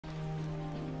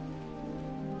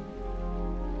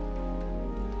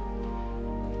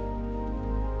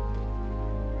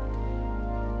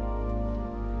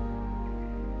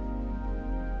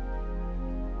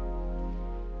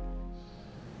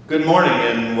Good morning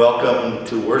and welcome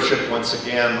to worship once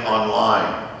again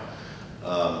online.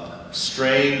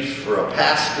 Strange for a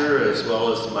pastor as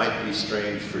well as it might be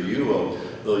strange for you,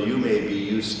 though you may be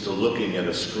used to looking at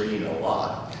a screen a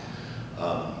lot.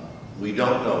 We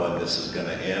don't know when this is going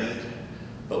to end,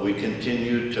 but we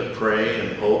continue to pray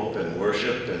and hope and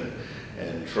worship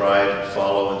and try to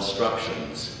follow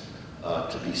instructions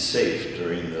to be safe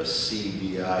during the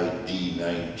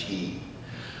COVID-19.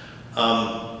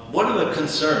 One of the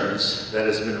concerns that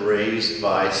has been raised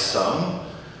by some,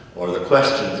 or the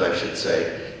questions I should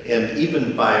say, and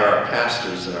even by our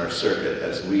pastors in our circuit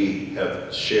as we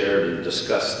have shared and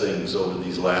discussed things over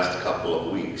these last couple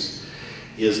of weeks,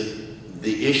 is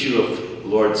the issue of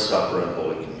Lord's Supper and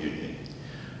Holy Communion.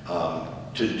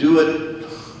 To do it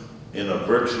in a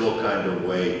virtual kind of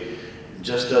way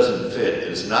just doesn't fit.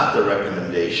 It's not the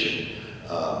recommendation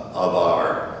of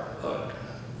our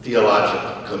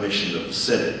Theological Commission of the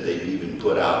Synod. They've even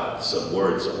put out some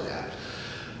words on that.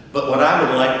 But what I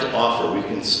would like to offer,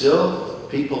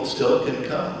 people still can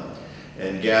come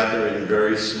and gather in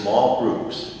very small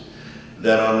groups,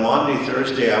 that on Maundy,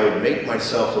 Thursday, I would make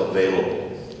myself available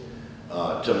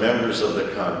to members of the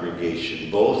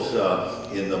congregation, both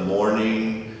in the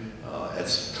morning, at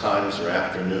times or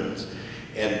afternoons.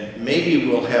 And maybe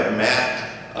we'll have Matt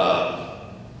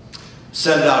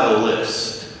send out a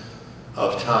list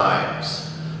of times,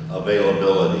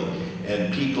 availability,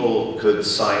 and people could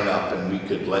sign up and we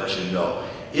could let you know.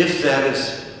 If that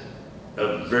is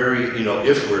a very,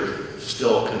 if we're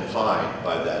still confined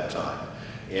by that time.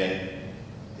 And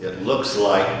it looks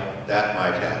like that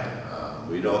might happen.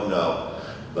 We don't know,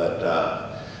 but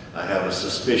I have a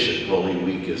suspicion Holy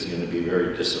Week is going to be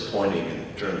very disappointing in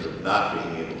terms of not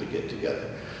being able to get together.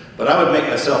 But I would make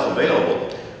myself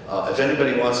available if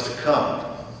anybody wants to come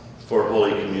for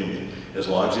Holy Communion, as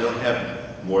long as you don't have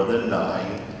more than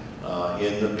 9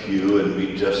 in the pew, and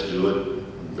we just do it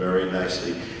very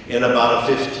nicely in about a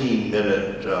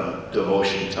 15-minute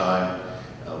devotion time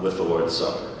with the Lord's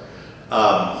Supper.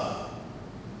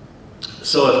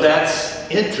 So if that's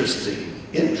interesting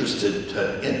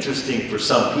for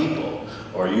some people,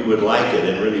 or you would like it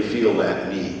and really feel that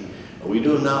need, we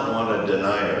do not want to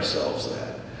deny ourselves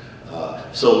that.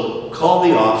 So call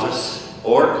the office,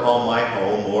 or call my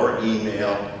home, or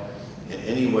email in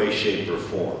any way, shape, or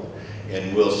form,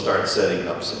 and we'll start setting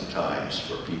up some times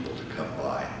for people to come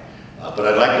by. But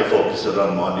I'd like to focus it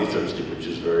on Maundy, Thursday, which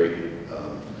is very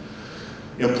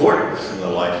important in the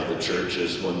life of the church,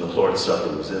 is when the Lord's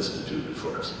Supper was instituted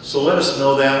for us. So let us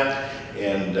know that,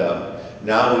 and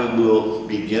now we will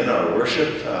begin our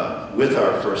worship with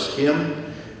our first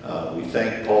hymn. We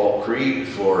thank Paul Krieg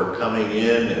for coming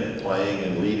in and playing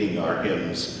and leading our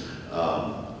hymns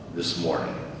this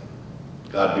morning.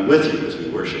 God be with you as we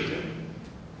worship him.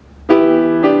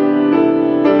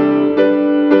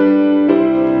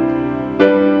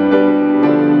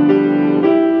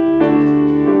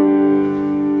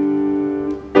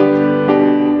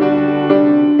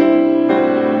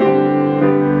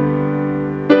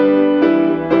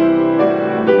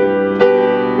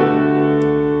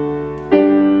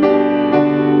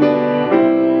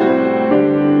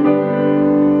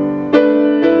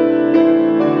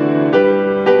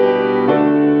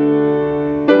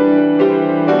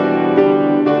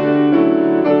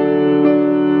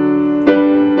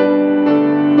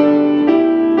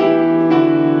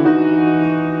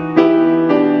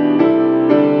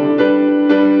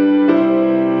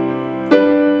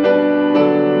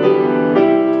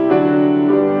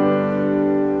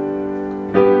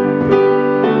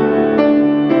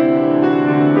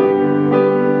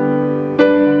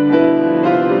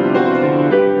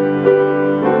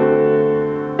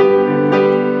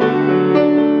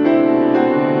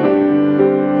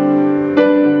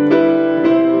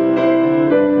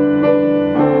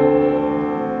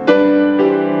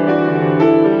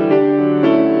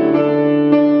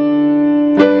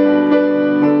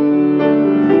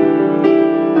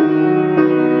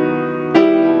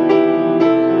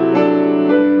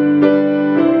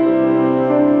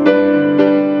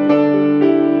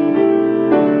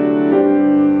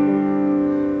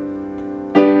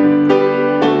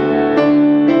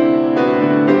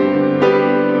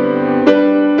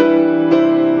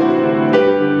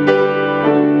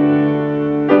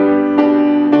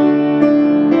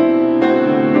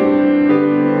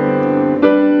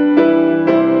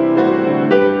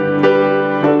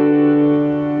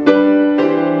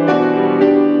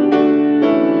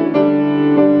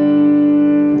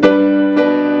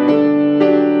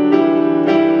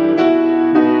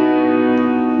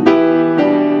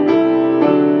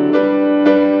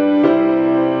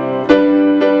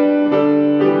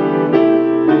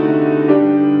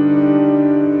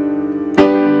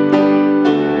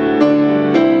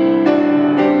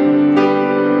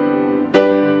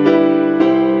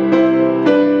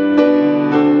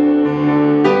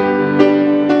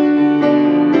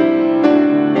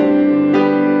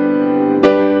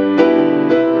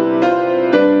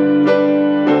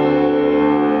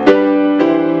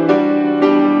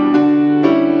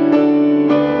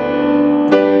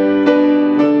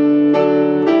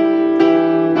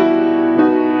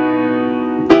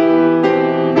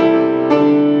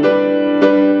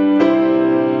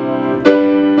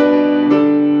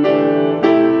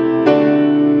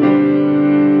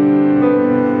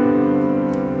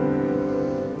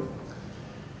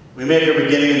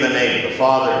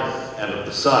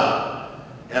 Son,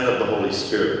 and of the Holy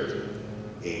Spirit.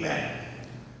 Amen.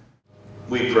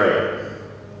 We pray.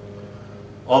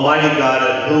 Almighty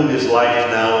God, in whom is life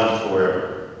now and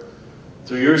forever,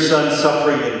 through your Son's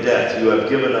suffering and death, you have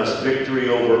given us victory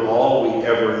over all we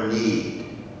ever need,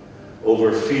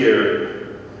 over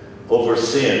fear, over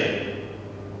sin,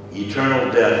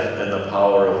 eternal death, and the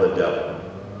power of the devil.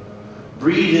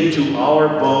 Breathe into our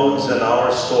bones and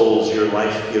our souls your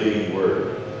life-giving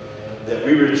word, that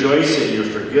we rejoice in your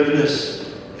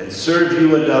forgiveness and serve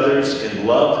you and others in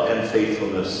love and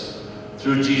faithfulness.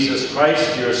 Through Jesus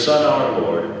Christ, your Son, our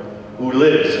Lord, who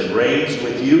lives and reigns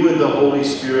with you in the Holy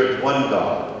Spirit, one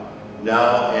God,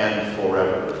 now and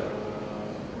forever.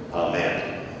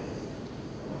 Amen.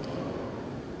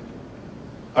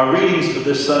 Our readings for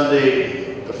this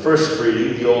Sunday, the first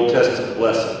reading, the Old Testament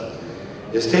lesson,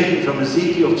 is taken from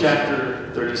Ezekiel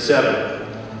chapter 37,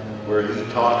 where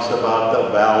he talks about the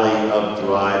valley of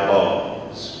dry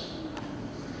bones.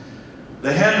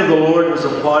 The hand of the Lord was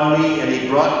upon me, and he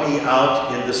brought me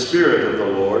out in the spirit of the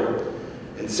Lord,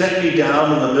 and set me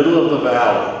down in the middle of the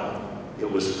valley. It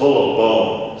was full of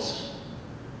bones.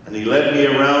 And he led me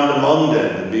around among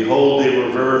them, and behold, there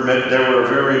were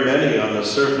very many on the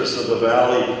surface of the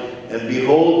valley, and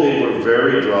behold, they were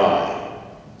very dry.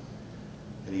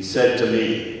 And he said to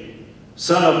me,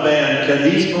 Son of man, can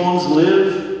these bones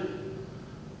live?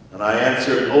 And I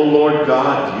answered, O Lord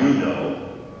God, you know.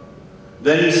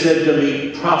 Then he said to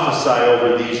me, Prophesy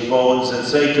over these bones, and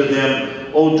say to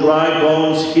them, O dry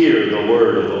bones, hear the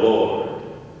word of the Lord.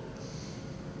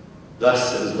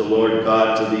 Thus says the Lord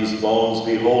God to these bones,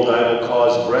 Behold, I will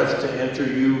cause breath to enter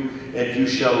you, and you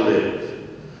shall live.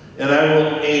 And I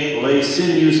will lay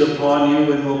sinews upon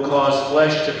you, and will cause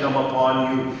flesh to come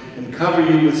upon you, and cover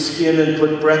you with skin, and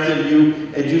put breath in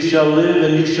you, and you shall live,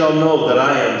 and you shall know that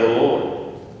I am the Lord.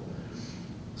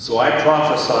 So I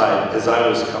prophesied as I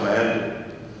was commanded.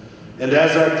 And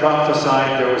as I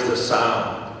prophesied, there was the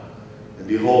sound, and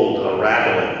behold, a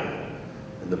rattling,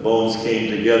 and the bones came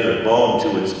together, bone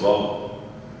to its bone.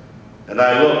 And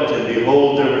I looked, and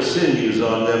behold, there were sinews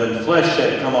on them, and flesh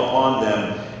had come upon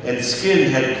them, and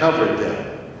skin had covered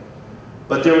them,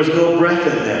 but there was no breath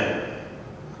in them.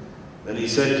 Then he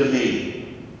said to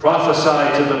me,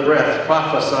 Prophesy to the breath,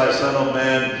 prophesy, Son of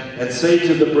man, and say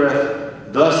to the breath,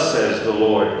 Thus says the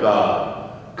Lord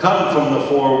God, Come from the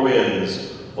four winds,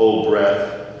 O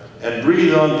breath, and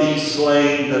breathe on these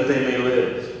slain, that they may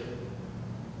live.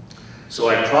 So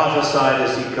I prophesied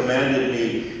as he commanded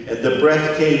me, and the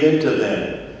breath came into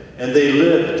them, and they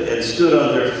lived and stood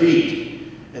on their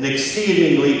feet, an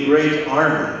exceedingly great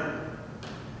army.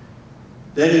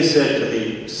 Then he said to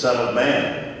me, Son of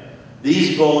man,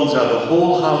 these bones are the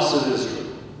whole house of Israel.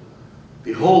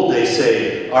 Behold, they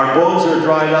say, Our bones are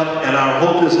dried up, and our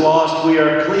hope is lost. We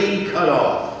are clean cut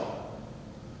off.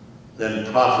 Then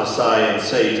prophesy and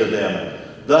say to them,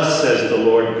 Thus says the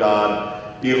Lord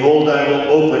God, Behold, I will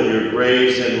open your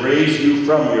graves and raise you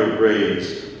from your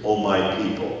graves, O my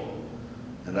people.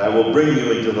 And I will bring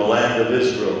you into the land of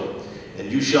Israel.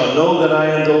 And you shall know that I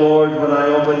am the Lord when I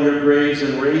open your graves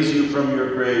and raise you from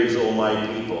your graves, O my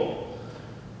people.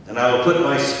 And I will put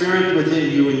my spirit within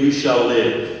you, and you shall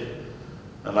live.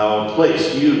 And I will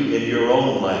place you in your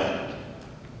own land.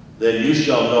 Then you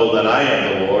shall know that I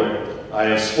am the Lord. I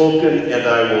have spoken, and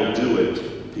I will do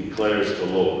it, declares the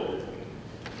Lord.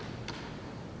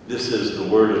 This is the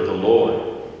word of the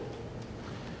Lord.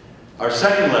 Our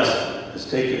second lesson is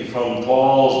taken from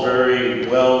Paul's very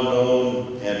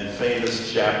well-known and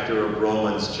famous chapter of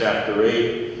Romans chapter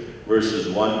 8, verses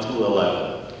 1 to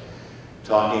 11,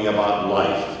 talking about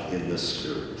life in the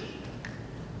Spirit.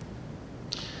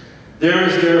 There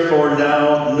is therefore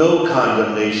now no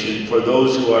condemnation for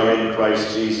those who are in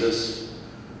Christ Jesus.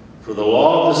 For the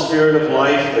law of the Spirit of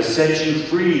life has set you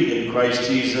free in Christ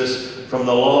Jesus from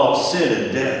the law of sin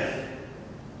and death.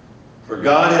 For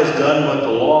God has done what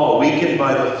the law, weakened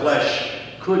by the flesh,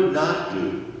 could not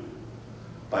do,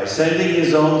 by sending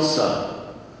his own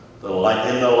Son,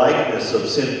 in the likeness of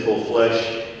sinful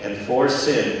flesh, and for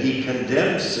sin, he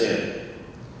condemned sin,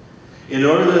 in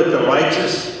order that the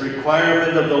righteous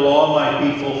requirement of the law might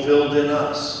be fulfilled in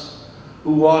us,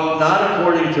 who walk not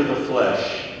according to the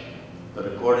flesh, but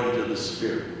according to the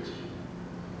Spirit.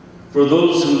 For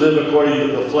those who live according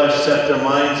to the flesh set their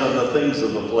minds on the things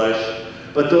of the flesh,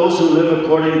 but those who live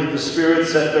according to the Spirit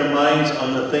set their minds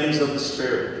on the things of the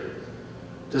Spirit.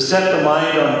 To set the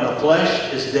mind on the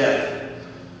flesh is death,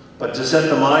 but to set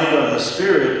the mind on the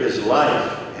Spirit is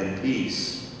life and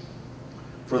peace.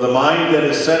 For the mind that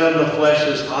is set on the flesh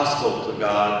is hostile to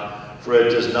God, for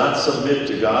it does not submit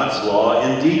to God's law.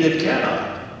 Indeed, it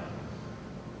cannot.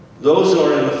 Those who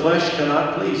are in the flesh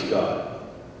cannot please God.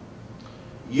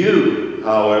 You,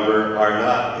 however, are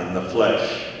not in the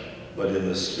flesh, but in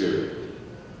the Spirit,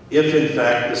 if in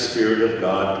fact the Spirit of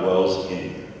God dwells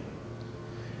in you.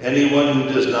 Anyone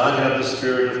who does not have the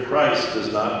Spirit of Christ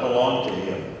does not belong to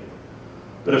him.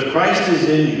 But if Christ is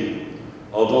in you,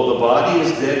 although the body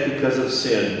is dead because of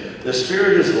sin, the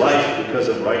Spirit is life because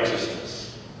of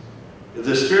righteousness. If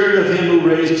the Spirit of him who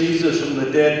raised Jesus from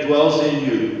the dead dwells in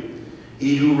you,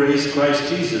 he who raised Christ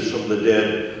Jesus from the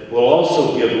dead will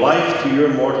also give life to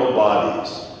your mortal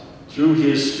bodies through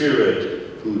his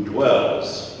Spirit who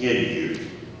dwells in you.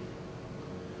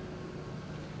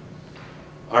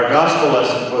 Our gospel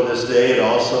lesson for this day, and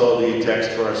also the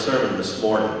text for our sermon this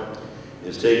morning,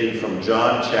 is taken from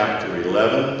John chapter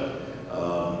 11,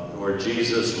 where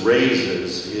Jesus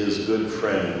raises his good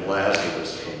friend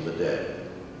Lazarus from the dead.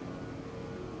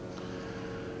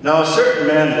 Now a certain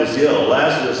man was ill,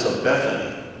 Lazarus of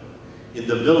Bethany, in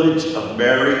the village of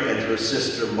Mary and her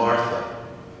sister Martha.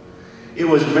 It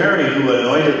was Mary who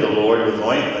anointed the Lord with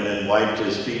ointment and wiped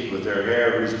his feet with her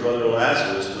hair, whose brother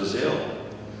Lazarus was ill.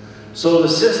 So the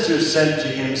sisters sent to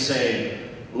him, saying,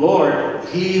 Lord,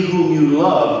 he whom you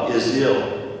love is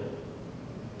ill.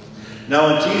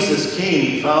 Now when Jesus came,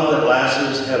 he found that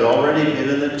Lazarus had already been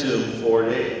in the tomb 4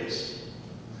 days.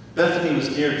 Bethany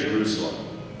was near Jerusalem,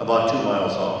 about 2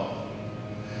 miles off.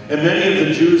 And many of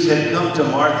the Jews had come to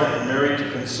Martha and Mary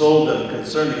to console them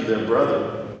concerning their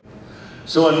brother.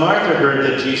 So when Martha heard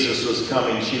that Jesus was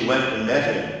coming, she went and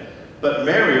met him. But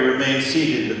Mary remained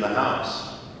seated in the house.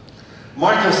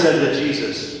 Martha said to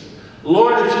Jesus,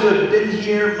 Lord, if you had been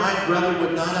here, my brother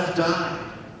would not have died.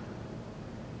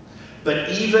 But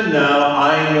even now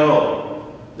I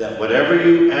know that whatever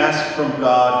you ask from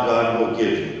God, God will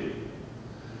give you.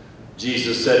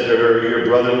 Jesus said to her, your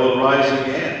brother will rise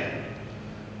again.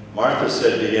 Martha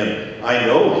said to him, I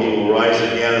know he will rise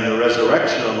again in the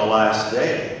resurrection on the last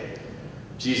day.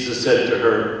 Jesus said to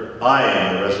her, I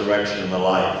am the resurrection and the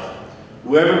life.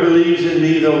 Whoever believes in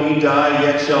me, though he die,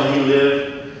 yet shall he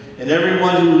live. And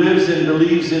everyone who lives and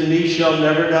believes in me shall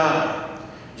never die.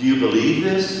 Do you believe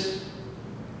this?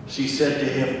 She said to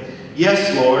him,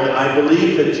 Yes, Lord, I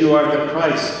believe that you are the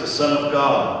Christ, the Son of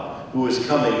God, who is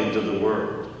coming into the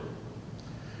world.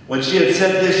 When she had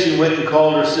said this, she went and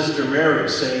called her sister Mary,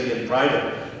 saying in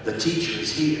private, The teacher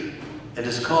is here and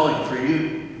is calling for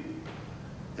you.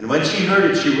 And when she heard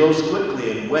it, she rose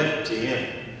quickly and went to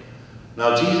him.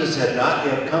 Now Jesus had not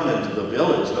yet come into the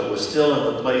village, but was still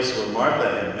in the place where Martha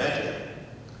had met him.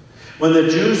 When the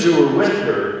Jews who were with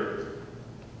her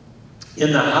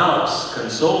in the house,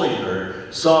 consoling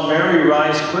her, saw Mary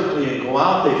rise quickly and go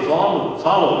out, they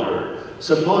followed her,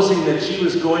 supposing that she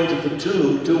was going to the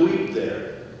tomb to weep there.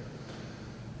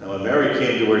 Now when Mary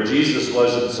came to where Jesus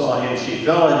was and saw him, she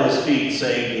fell at his feet,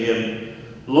 saying to him,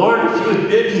 Lord, if you had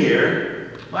been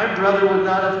here, my brother would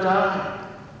not have died.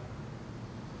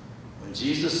 When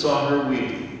Jesus saw her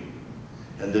weeping,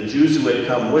 and the Jews who had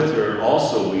come with her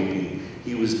also weeping,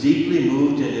 he was deeply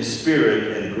moved in his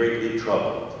spirit and greatly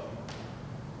troubled.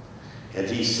 And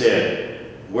he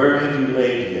said, Where have you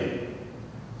laid him?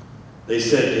 They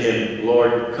said to him,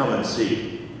 Lord, come and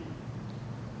see.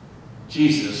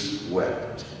 Jesus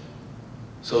wept.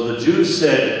 So the Jews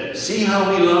said, See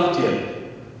how he loved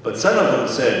him. But some of them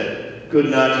said, Could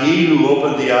not he who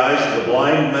opened the eyes of the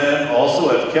blind man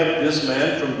also have kept this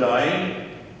man from dying?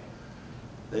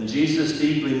 Then Jesus,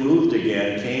 deeply moved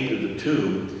again, came to the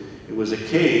tomb. It was a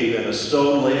cave, and a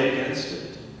stone lay against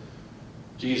it.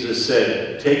 Jesus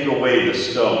said, Take away the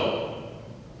stone.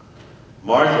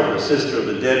 Martha, the sister of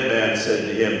the dead man, said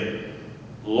to him,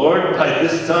 Lord, by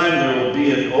this time there will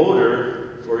be an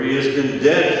odor, for he has been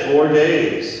dead 4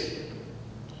 days.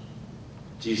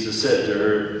 Jesus said to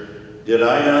her, Did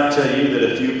I not tell you that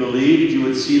if you believed, you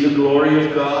would see the glory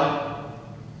of God?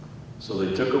 So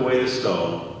they took away the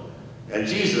stone, and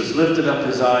Jesus lifted up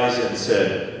his eyes and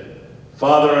said,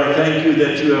 Father, I thank you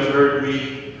that you have heard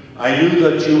me. I knew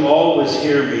that you always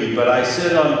hear me, but I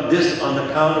said this on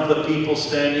account of the people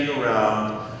standing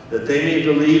around, that they may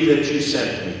believe that you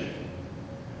sent me.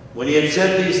 When he had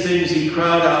said these things, he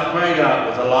cried out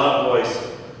with a loud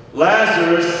voice,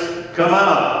 Lazarus, come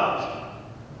out!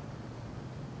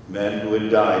 Men who had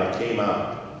died came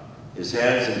out, his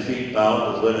hands and feet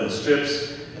bound with linen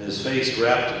strips, and his face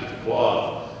wrapped with a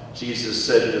cloth. Jesus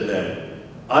said to them,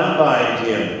 Unbind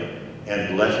him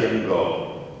and let him go.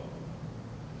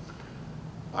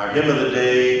 Our hymn of the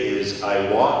day is,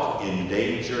 I Walk in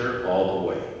Danger All the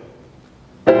Way.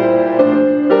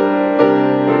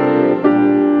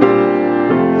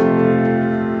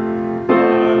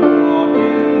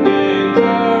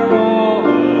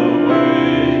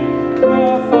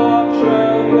 The fox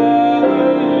shall never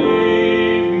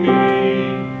leave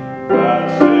me.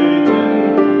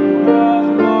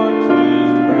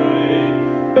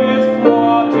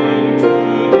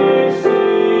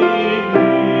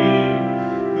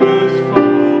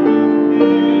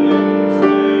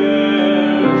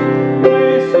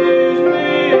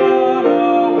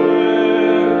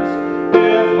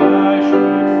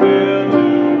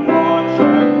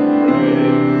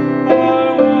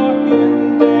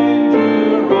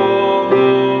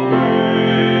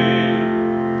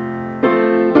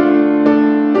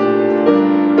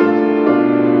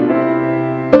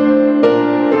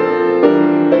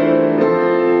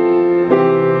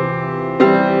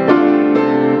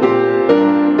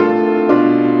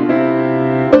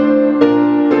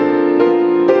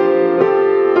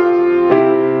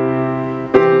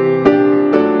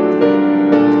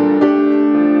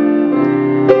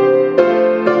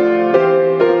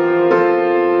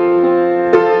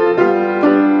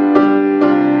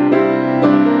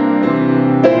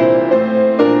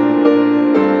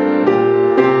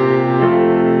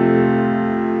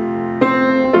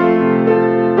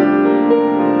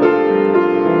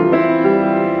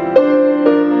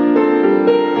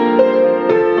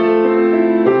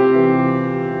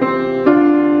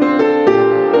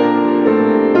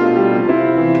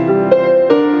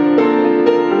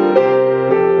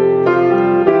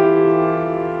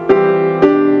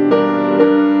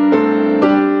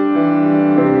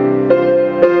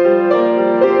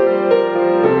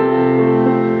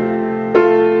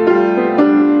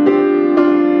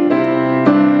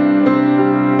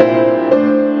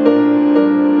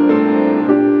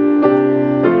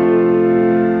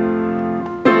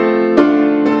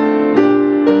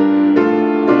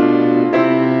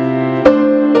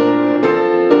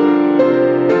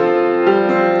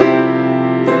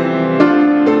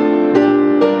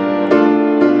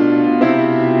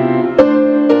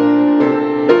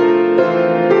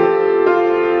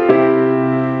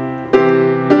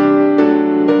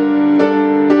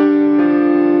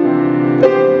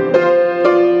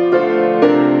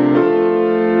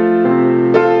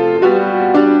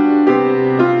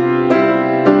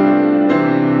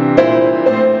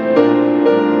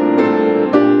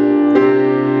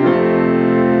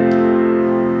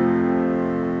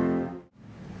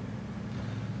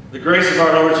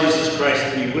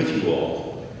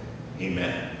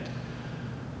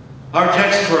 Our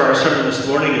text for our sermon this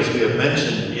morning, as we have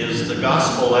mentioned, is the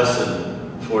gospel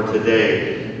lesson for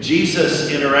today. Jesus'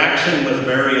 interaction with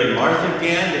Mary and Martha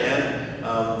again,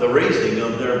 and the raising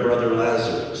of their brother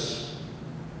Lazarus.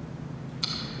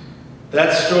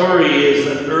 That story is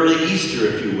an early Easter,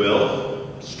 if you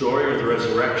will, story of the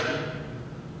resurrection,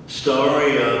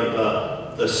 story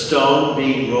of the stone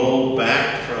being rolled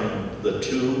back from the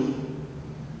tomb,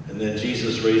 and then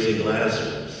Jesus raising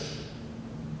Lazarus.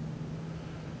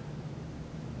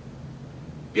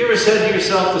 Have you ever said to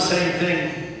yourself the same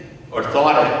thing, or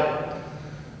thought it,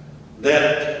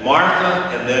 that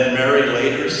Martha and then Mary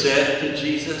later said to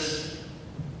Jesus?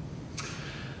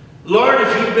 Lord,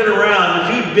 if you'd been around,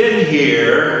 if you'd been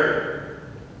here,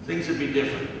 things would be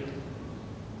different.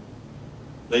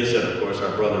 They said, of course,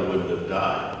 our brother wouldn't have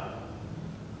died.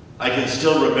 I can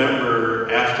still remember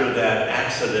after that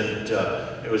accident,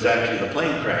 it was actually the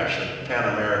plane crash at Pan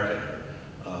American.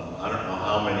 I don't know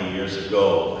how many years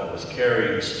ago. That was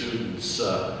carrying students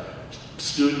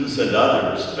and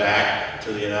others back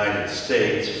to the United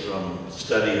States from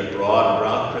study abroad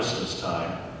around Christmas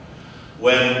time,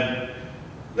 when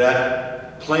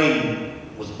that plane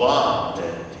was bombed,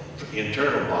 and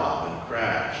internal bomb, and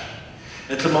crashed.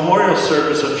 It's a memorial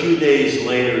service a few days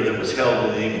later that was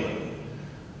held in England.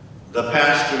 The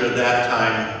pastor at that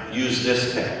time used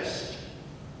this text.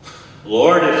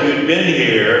 Lord, if you'd been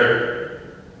here,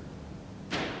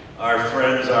 our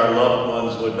friends, our loved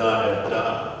ones would not have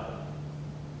died.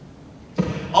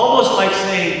 Almost like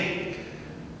saying,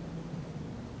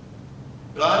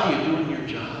 God, are you doing your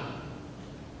job?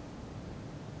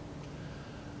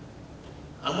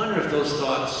 I wonder if those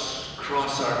thoughts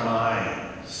cross our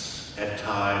minds at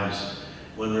times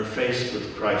when we're faced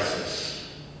with crisis.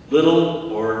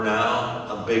 Little or now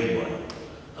a big one,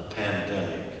 a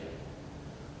pandemic.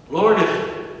 Lord,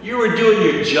 if you were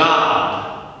doing your job,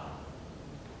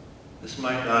 this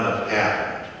might not have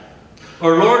happened.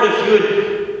 Or Lord, if you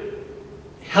had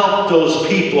helped those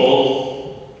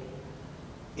people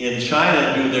in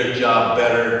China do their job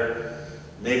better,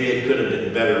 maybe it could have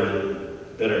been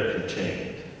better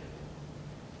contained.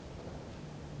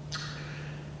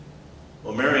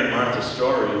 Well, Mary and Martha's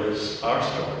story is our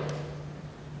story.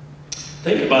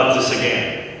 Think about this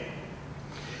again.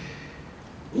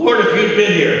 Lord, if you'd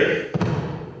been here.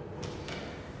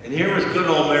 And here was good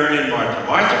old Mary and Martha.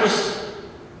 Martha was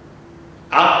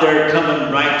out there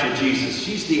coming right to Jesus.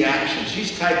 She's the action.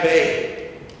 She's type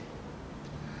A.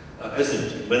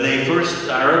 When they first,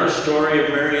 our other story of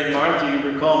Mary and Martha,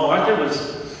 you recall Martha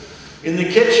was in the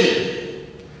kitchen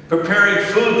preparing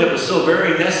food that was so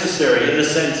very necessary, in a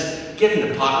sense, getting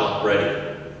the potluck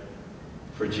ready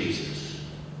for Jesus.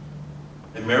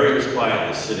 And Mary was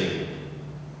quietly sitting,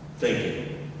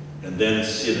 thinking, and then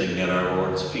sitting at our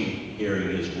Lord's feet,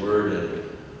 hearing his word,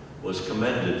 and was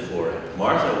commended for it.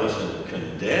 Martha wasn't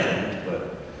condemned,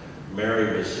 but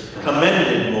Mary was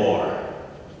commended more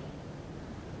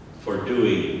for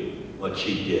doing what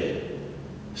she did,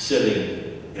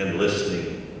 sitting and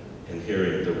listening and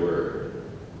hearing the word.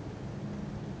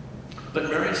 But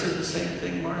Mary said the same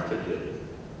thing Martha did.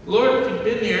 Lord, if you'd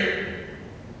been here,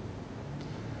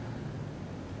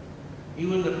 you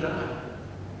wouldn't have died.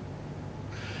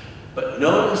 But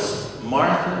notice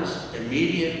Martha's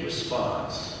immediate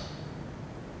response.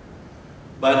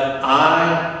 But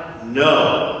I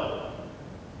know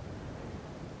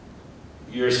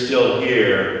you're still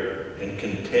here and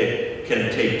can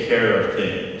take care of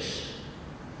things.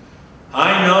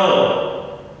 I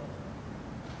know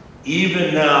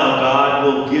even now God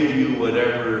will give you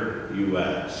whatever you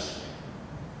ask.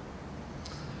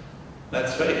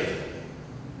 That's faith.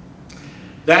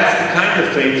 That's the kind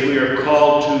of faith we are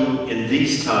called to in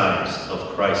these times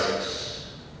of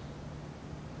crisis.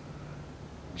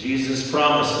 Jesus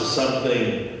promises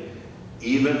something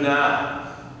even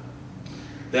now,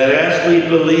 that as we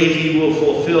believe he will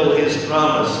fulfill his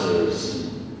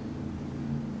promises,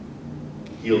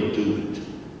 he'll do it.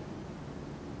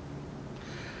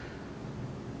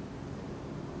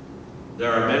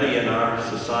 There are many in our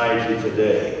society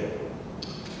today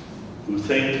who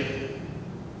think,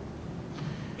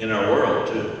 in our world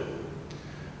too,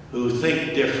 who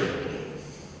think differently.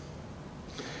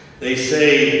 They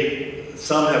say,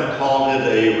 some have called it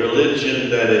a religion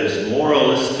that is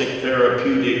moralistic,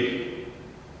 therapeutic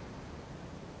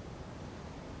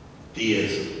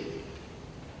deism.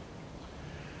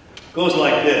 It goes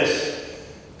like this.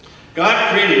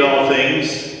 God created all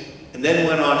things and then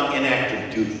went on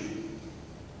inactive duty.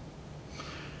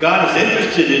 God is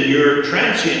interested in your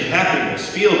transient happiness,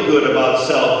 feel good about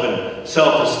self and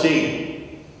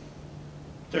self-esteem.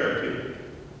 Therapeutic.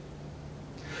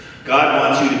 God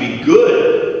wants you to be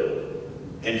good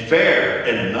and fair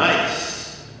and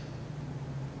nice,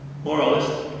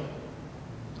 moralistic.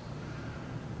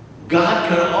 God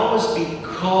can always be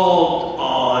called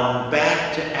on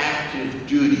back to active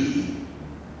duty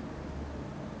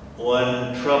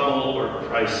when trouble or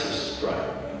crisis strike.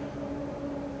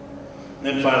 And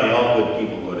then finally, all good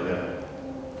people go to heaven.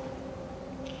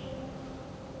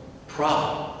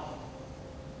 Problem.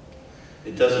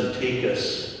 It doesn't take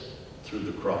us through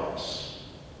the cross.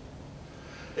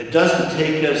 It doesn't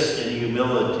take us in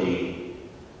humility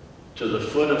to the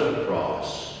foot of the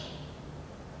cross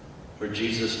where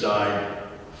Jesus died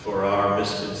for our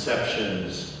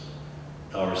misconceptions,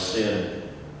 our sin,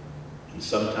 and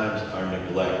sometimes our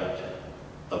neglect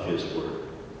of his word.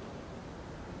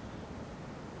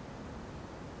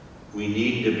 We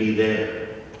need to be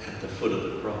there at the foot of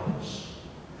the cross,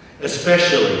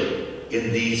 especially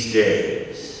in these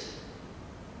days.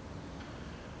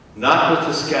 Not with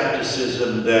the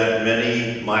skepticism that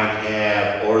many might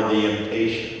have or the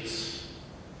impatience.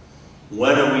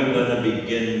 When are we going to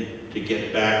begin to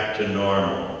get back to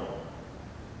normal?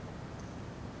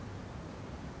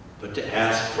 But to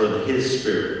ask for his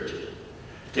Spirit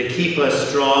to keep us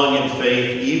strong in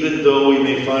faith, even though we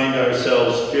may find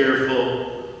ourselves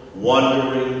fearful,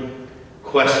 wondering,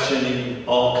 questioning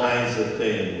all kinds of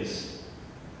things.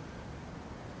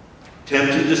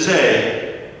 Tempted to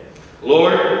say,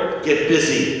 Lord, get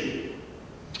busy.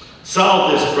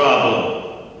 Solve this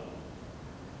problem.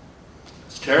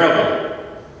 It's terrible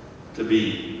to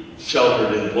be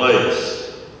sheltered in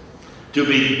place, to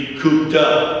be cooped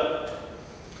up,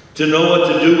 to know what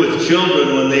to do with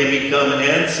children when they become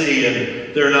antsy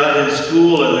and they're not in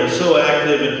school and they're so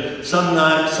active, and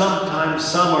sometimes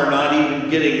some are not even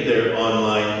getting their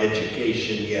online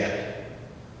education yet.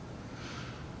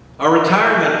 Our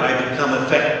retirement might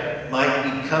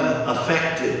become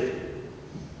affected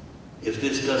if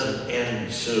this doesn't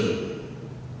end soon.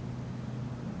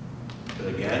 But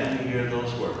again, we hear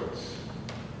those words.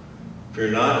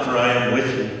 Fear not, for I am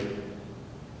with you.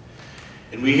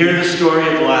 And we hear the story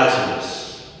of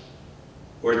Lazarus,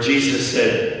 where Jesus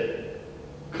said,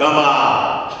 come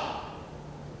out.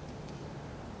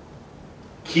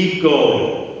 Keep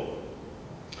going.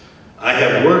 I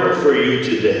have work for you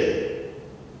today.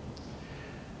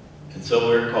 And so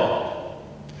we're called.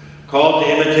 Called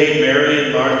to imitate Mary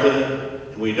and Martha.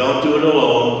 And we don't do it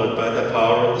alone, but by the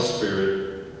power of the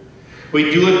Spirit.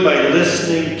 We do it by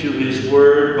listening to his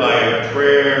word, by our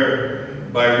prayer,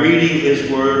 by reading his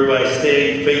word, by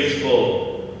staying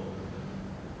faithful.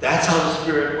 That's how the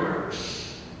Spirit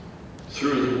works,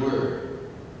 through the word.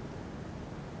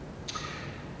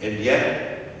 And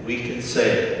yet, we can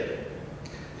say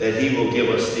that he will give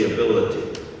us the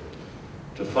ability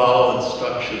to follow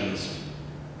instructions,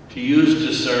 to use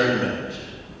discernment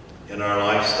in our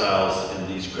lifestyles in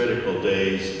these critical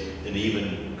days, and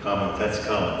even that's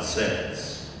common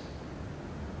sense.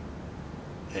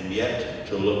 And yet,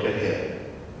 to look ahead.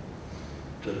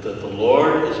 That the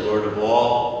Lord is Lord of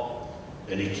all,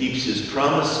 and he keeps his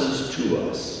promises to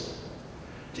us,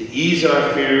 to ease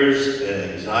our fears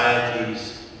and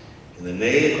anxieties in the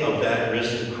name of that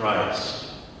risen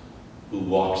Christ who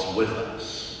walks with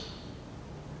us.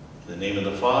 In the name of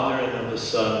the Father, and of the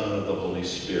Son, and of the Holy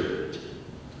Spirit.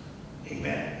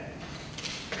 Amen.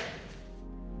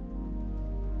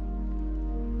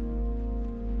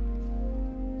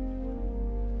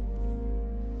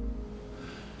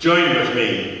 Join with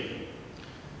me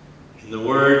in the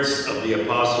words of the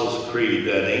Apostles' Creed,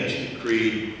 that ancient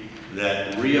creed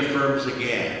that reaffirms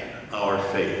again our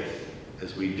faith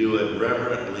as we do it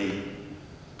reverently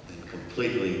and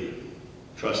completely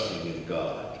trusting in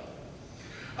God.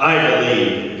 I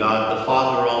believe in God the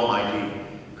Father Almighty,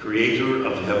 creator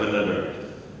of heaven and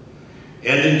earth,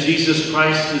 and in Jesus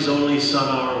Christ, his only Son,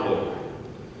 our Lord,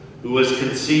 who was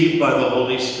conceived by the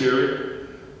Holy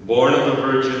Spirit, born of the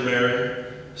Virgin Mary,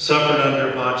 suffered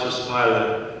under Pontius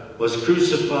Pilate, was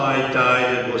crucified,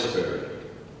 died, and was buried.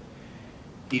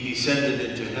 He descended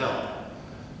into hell.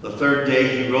 The third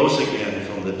day he rose again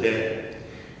from the dead.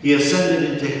 He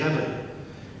ascended into heaven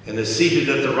and is seated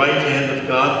at the right hand of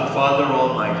God the Father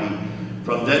Almighty.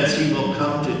 From thence he will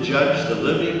come to judge the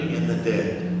living and the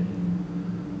dead.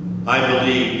 I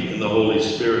believe in the Holy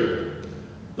Spirit,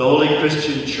 the Holy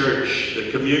Christian Church, the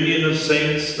communion of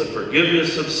saints, the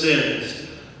forgiveness of sins,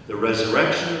 the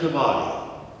resurrection of the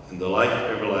body, and the life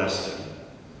everlasting.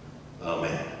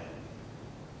 Amen.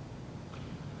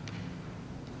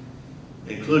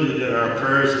 Included in our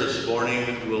prayers this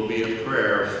morning will be a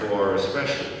prayer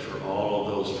especially for all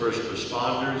of those first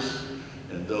responders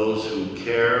and those who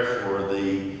care for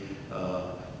the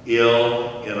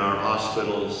ill in our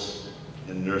hospitals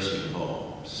and nursing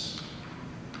homes.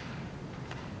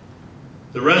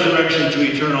 The resurrection to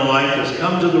eternal life has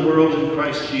come to the world in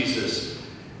Christ Jesus,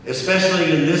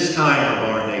 especially in this time of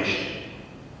our nation.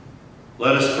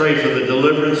 Let us pray for the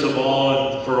deliverance of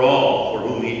all and for all for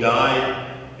whom he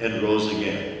died and rose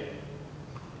again.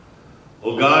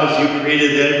 O God, as you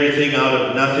created everything out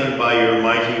of nothing by your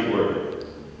mighty word,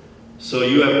 so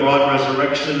you have brought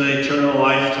resurrection and eternal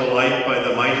life to light by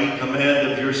the mighty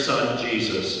command of your Son,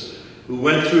 Jesus, who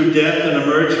went through death and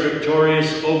emerged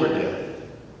victorious over death.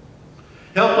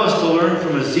 Help us to learn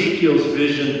from Ezekiel's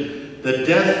vision the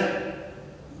death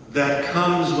that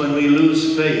comes when we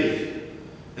lose faith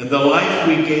and the life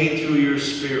we gain through your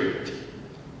Spirit.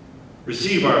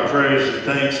 Receive our prayers and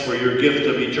thanks for your gift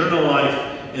of eternal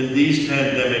life in these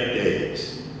pandemic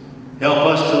days. Help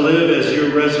us to live as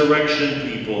your resurrection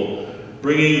people,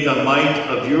 bringing the might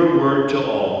of your word to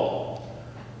all.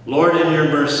 Lord, in your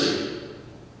mercy,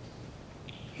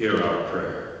 hear our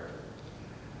prayer.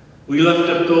 We lift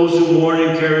up those who mourn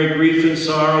and carry grief and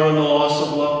sorrow in the loss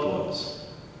of loved ones.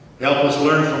 Help us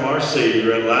learn from our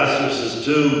Savior at Lazarus'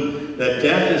 tomb that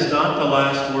death is not the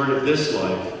last word of this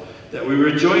life, that we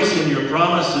rejoice in your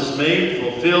promises made,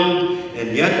 fulfilled,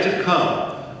 and yet to come,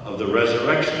 of the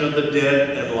resurrection of the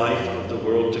dead and life of the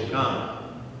world to come.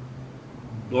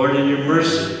 Lord, in your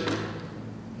mercy,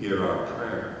 hear our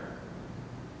prayer.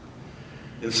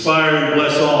 Inspire and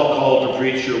bless all called to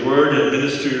preach your word and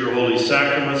minister your holy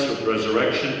sacraments with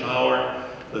resurrection power,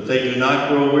 that they do not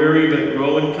grow weary, but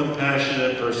grow in compassion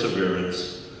and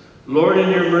perseverance. Lord, in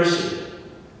your mercy,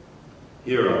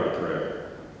 hear our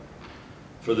prayer.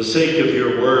 For the sake of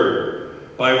your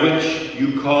word, by which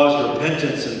you cause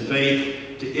repentance and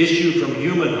faith to issue from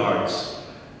human hearts,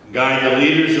 guide the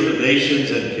leaders of the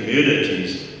nations and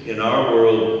communities in our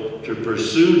world to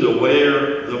pursue the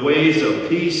ways of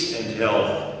peace and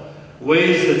health,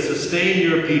 ways that sustain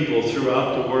your people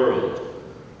throughout the world.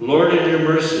 Lord, in your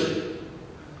mercy,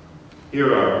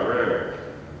 hear our prayer.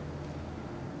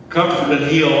 Comfort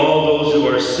and heal all those who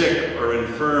are sick or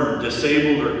infirm,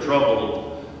 disabled or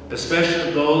troubled,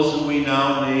 especially those whom we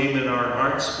now name in our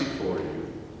hearts before you.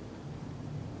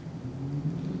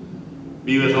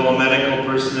 Be with all medical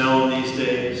personnel in these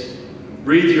days.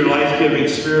 Breathe your life-giving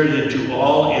spirit into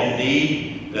all in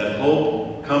need, that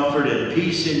hope, comfort, and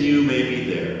peace in you may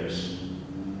be theirs.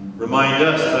 Remind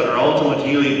us that our ultimate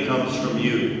healing comes from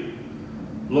you.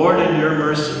 Lord, in your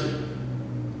mercy,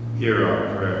 hear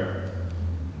our prayer.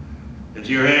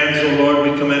 Into your hands, O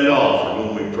Lord, we commend all for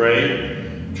whom we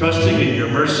pray, trusting in your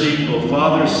mercy, O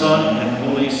Father, Son, and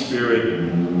Holy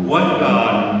Spirit, one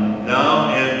God, now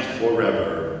and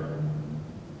forever.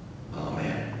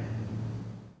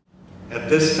 At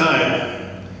this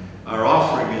time, our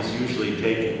offering is usually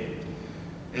taken.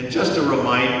 And just a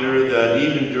reminder that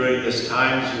even during this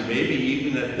time, you maybe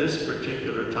even at this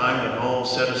particular time at home,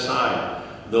 set aside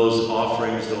those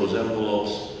offerings, those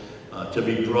envelopes, to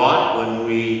be brought when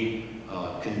we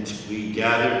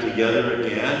gather together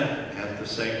again at the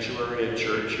sanctuary at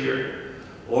church here,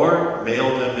 or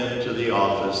mail them into the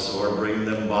office, or bring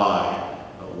them by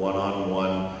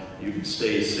one-on-one. You can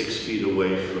stay 6 feet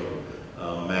away from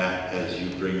Matt as you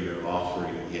bring your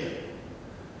offering in.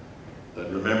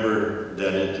 But remember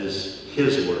that it is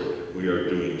his work we are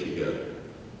doing together.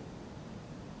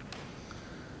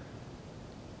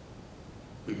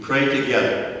 We pray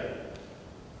together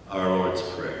our Lord's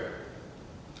Prayer.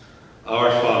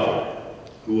 Our Father,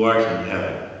 who art in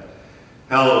heaven,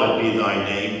 hallowed be thy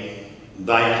name.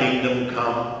 Thy kingdom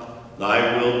come,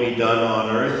 thy will be done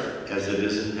on earth as it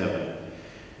is in heaven.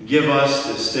 Give us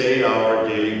this day our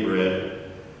daily bread,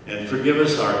 and forgive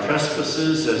us our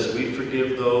trespasses as we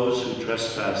forgive those who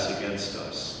trespass against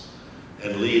us.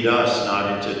 And lead us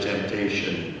not into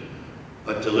temptation,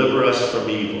 but deliver us from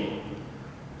evil.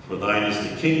 For thine is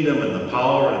the kingdom and the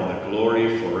power and the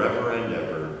glory forever and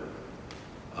ever.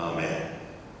 Amen.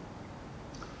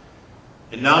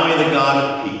 And now may the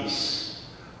God of peace,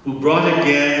 who brought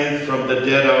again from the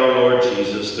dead our Lord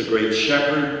Jesus, the great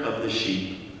shepherd of the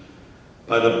sheep,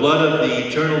 by the blood of the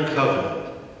eternal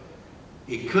covenant,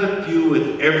 equip you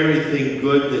with everything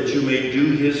good that you may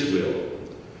do his will,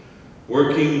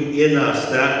 working in us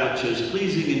that which is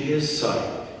pleasing in his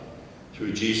sight,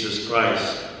 through Jesus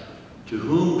Christ, to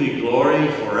whom be glory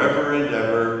forever and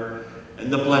ever,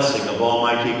 and the blessing of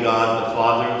Almighty God, the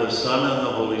Father, the Son, and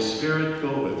the Holy Spirit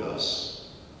go with us.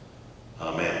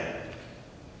 Amen.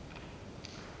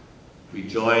 We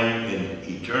join in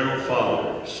Eternal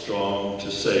Father, strong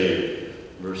to save,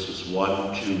 verses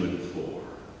 1, 2, and 4.